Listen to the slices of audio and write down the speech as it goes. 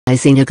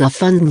organizing a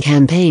GoFundMe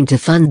campaign to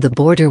fund the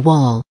border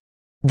wall.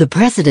 The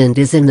president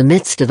is in the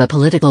midst of a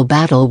political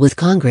battle with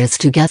Congress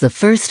to get the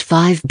first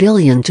 $5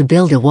 billion to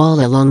build a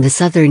wall along the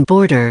southern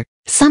border,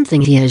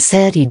 something he has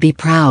said he'd be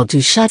proud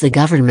to shut the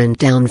government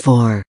down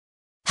for.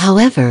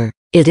 However,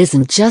 it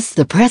isn't just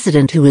the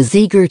president who is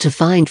eager to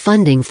find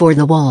funding for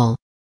the wall.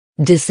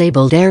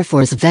 Disabled Air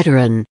Force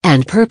veteran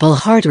and Purple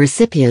Heart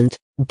recipient,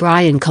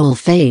 Brian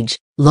Colfage,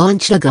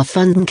 launched a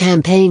GoFundMe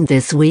campaign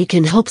this week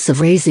in hopes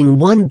of raising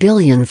 $1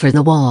 billion for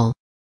the wall.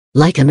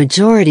 Like a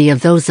majority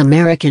of those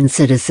American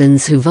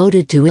citizens who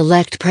voted to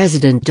elect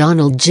President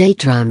Donald J.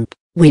 Trump,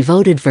 we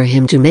voted for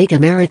him to make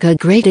America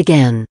great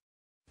again.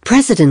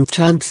 President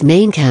Trump's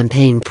main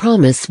campaign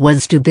promise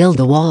was to build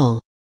a wall.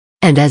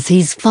 And as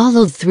he's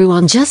followed through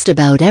on just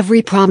about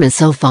every promise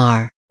so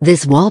far,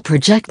 this wall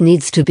project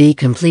needs to be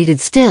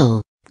completed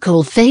still,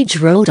 Colfage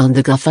wrote on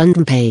the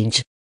GoFundMe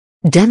page.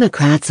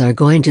 Democrats are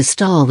going to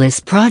stall this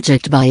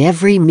project by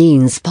every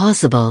means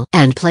possible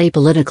and play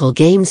political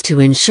games to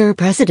ensure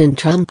President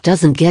Trump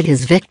doesn't get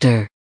his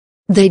victory.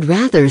 They'd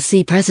rather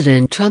see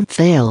President Trump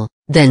fail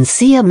than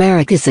see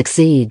America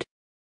succeed.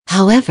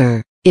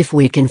 However, if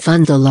we can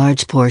fund a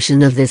large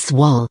portion of this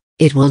wall,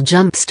 it will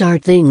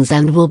jumpstart things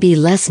and will be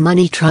less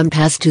money Trump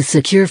has to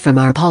secure from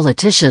our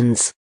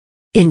politicians.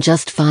 In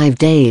just 5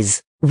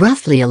 days,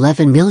 roughly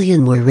 $11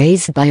 million were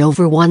raised by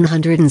over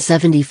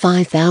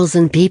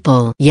 175,000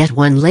 people. Yet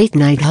one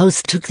late-night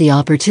host took the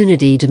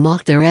opportunity to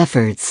mock their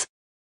efforts.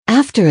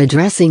 After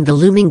addressing the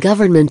looming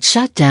government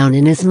shutdown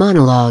in his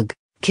monologue,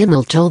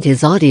 Kimmel told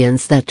his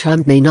audience that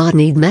Trump may not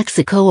need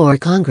Mexico or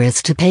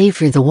Congress to pay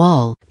for the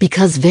wall,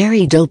 because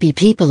very dopey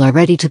people are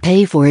ready to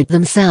pay for it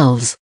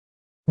themselves.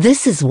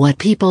 This is what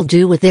people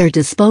do with their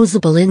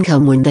disposable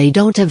income when they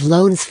don't have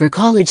loans for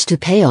college to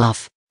pay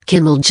off,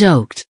 Kimmel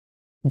joked.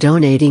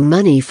 Donating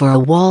money for a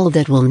wall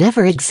that will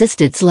never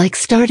exist, it's like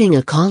starting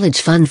a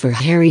college fund for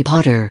Harry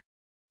Potter.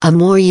 A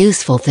more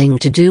useful thing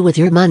to do with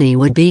your money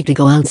would be to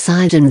go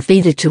outside and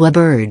feed it to a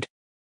bird.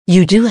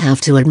 You do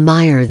have to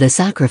admire the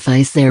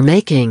sacrifice they're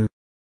making.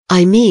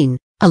 I mean,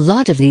 a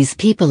lot of these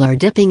people are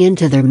dipping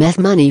into their meth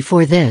money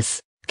for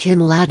this,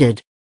 Kimmel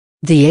added.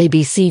 The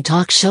ABC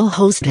talk show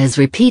host has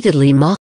repeatedly mocked